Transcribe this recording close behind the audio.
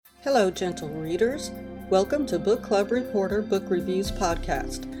Hello, gentle readers. Welcome to Book Club Reporter Book Reviews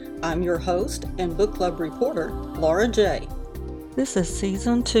Podcast. I'm your host and Book Club reporter, Laura J. This is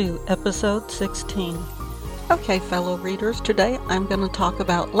Season 2, Episode 16. Okay, fellow readers, today I'm going to talk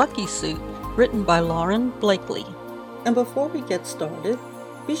about Lucky Suit, written by Lauren Blakely. And before we get started,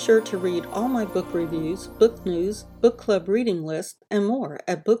 be sure to read all my book reviews, book news, book club reading lists, and more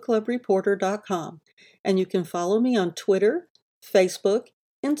at bookclubreporter.com. And you can follow me on Twitter, Facebook,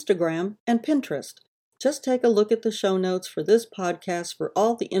 Instagram, and Pinterest. Just take a look at the show notes for this podcast for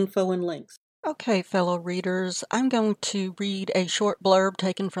all the info and links. Okay, fellow readers, I'm going to read a short blurb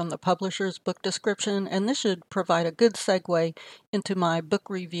taken from the publisher's book description, and this should provide a good segue into my book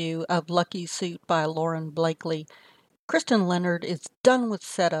review of Lucky Suit by Lauren Blakely. Kristen Leonard is done with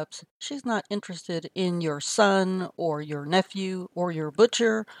setups. She's not interested in your son or your nephew or your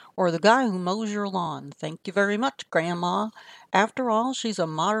butcher or the guy who mows your lawn. Thank you very much, Grandma. After all, she's a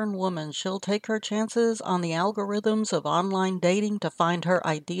modern woman. She'll take her chances on the algorithms of online dating to find her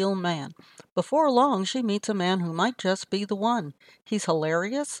ideal man. Before long, she meets a man who might just be the one. He's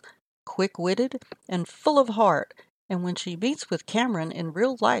hilarious, quick-witted, and full of heart. And when she meets with Cameron in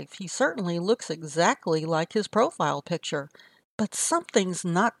real life, he certainly looks exactly like his profile picture. But something's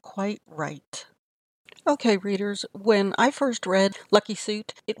not quite right. Okay, readers, when I first read Lucky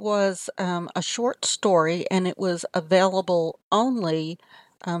Suit, it was a short story, and it was available only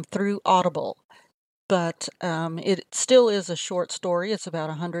through Audible. But it still is a short story. It's about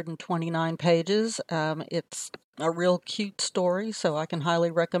 129 pages. It's a real cute story, so I can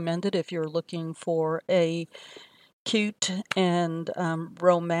highly recommend it if you're looking for a cute and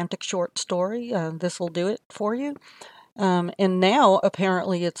romantic short story. This will do it for you. And now,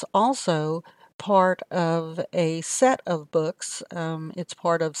 apparently, it's also part of a set of books. It's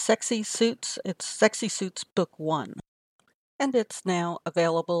part of Sexy Suits. It's Sexy Suits Book 1. And it's now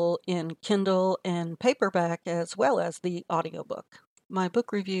available in Kindle and paperback as well as the audiobook. My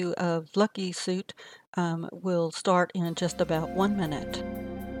book review of Lucky Suit will start in just about 1 minute.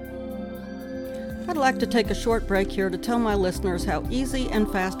 I'd like to take a short break here to tell my listeners how easy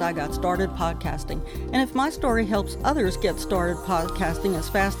and fast I got started podcasting. And if my story helps others get started podcasting as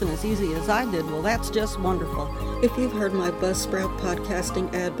fast and as easy as I did, well, that's just wonderful. If you've heard my Buzzsprout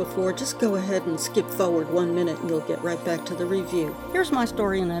podcasting ad before, just go ahead and skip forward 1 minute and you'll get right back to the review. Here's my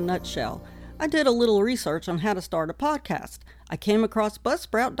story in a nutshell. I did a little research on how to start a podcast. I came across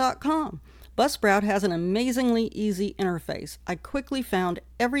Buzzsprout.com. Buzzsprout has an amazingly easy interface. I quickly found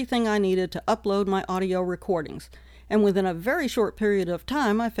everything I needed to upload my audio recordings. And within a very short period of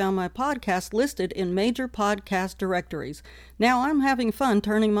time, I found my podcast listed in major podcast directories. Now I'm having fun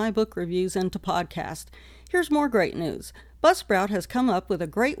turning my book reviews into podcasts. Here's more great news. Buzzsprout has come up with a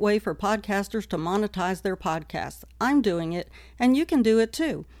great way for podcasters to monetize their podcasts. I'm doing it, and you can do it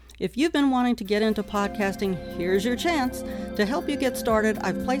too. If you've been wanting to get into podcasting, here's your chance. To help you get started,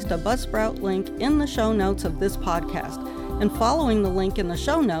 I've placed a Buzzsprout link in the show notes of this podcast. And following the link in the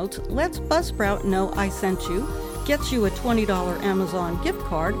show notes lets Buzzsprout know I sent you, gets you a $20 Amazon gift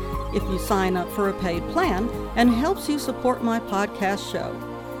card if you sign up for a paid plan, and helps you support my podcast show.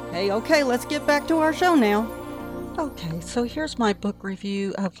 Hey, okay, let's get back to our show now. Okay, so here's my book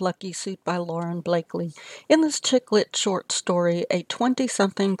review of Lucky Suit by Lauren Blakely. In this chick lit short story, a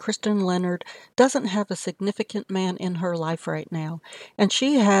 20-something Kristen Leonard doesn't have a significant man in her life right now, and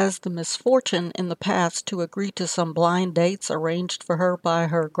she has the misfortune in the past to agree to some blind dates arranged for her by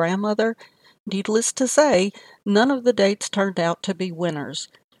her grandmother. Needless to say, none of the dates turned out to be winners.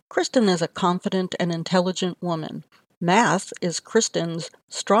 Kristen is a confident and intelligent woman. Math is Kristen's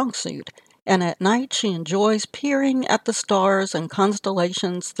strong suit, and at night she enjoys peering at the stars and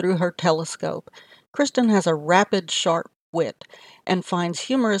constellations through her telescope. Kristen has a rapid, sharp wit and finds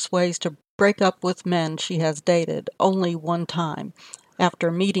humorous ways to break up with men she has dated only one time,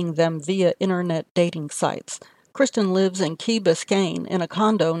 after meeting them via internet dating sites. Kristen lives in Key Biscayne in a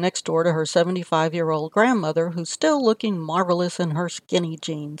condo next door to her 75-year-old grandmother, who's still looking marvelous in her skinny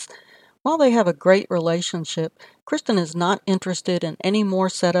jeans. While they have a great relationship, Kristen is not interested in any more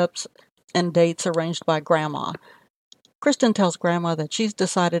setups and dates arranged by Grandma. Kristen tells Grandma that she's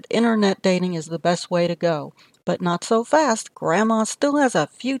decided internet dating is the best way to go, but not so fast. Grandma still has a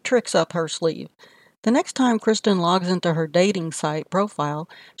few tricks up her sleeve. The next time Kristen logs into her dating site profile,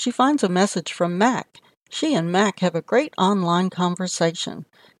 she finds a message from Mac. She and Mac have a great online conversation.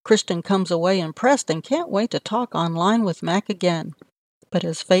 Kristen comes away impressed and can't wait to talk online with Mac again. But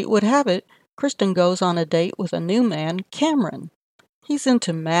as fate would have it, Kristen goes on a date with a new man, Cameron. He's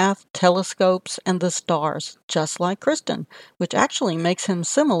into math, telescopes, and the stars, just like Kristen, which actually makes him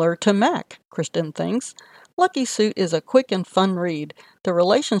similar to Mac, Kristen thinks. Lucky Suit is a quick and fun read. The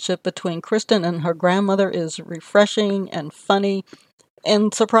relationship between Kristen and her grandmother is refreshing and funny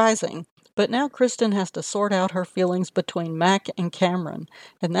and surprising. But now Kristen has to sort out her feelings between Mac and Cameron,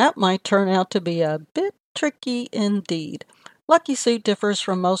 and that might turn out to be a bit tricky indeed. Lucky Suit differs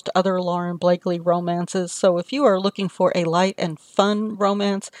from most other Lauren Blakely romances, so if you are looking for a light and fun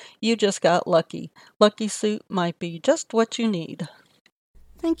romance, you just got lucky. Lucky Suit might be just what you need.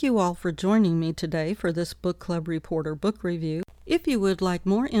 Thank you all for joining me today for this Book Club Reporter book review. If you would like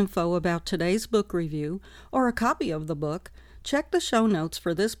more info about today's book review or a copy of the book, check the show notes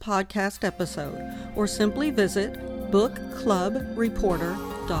for this podcast episode or simply visit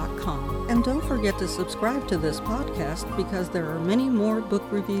bookclubreporter.com. And don't forget to subscribe to this podcast because there are many more book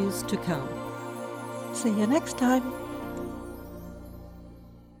reviews to come. See you next time.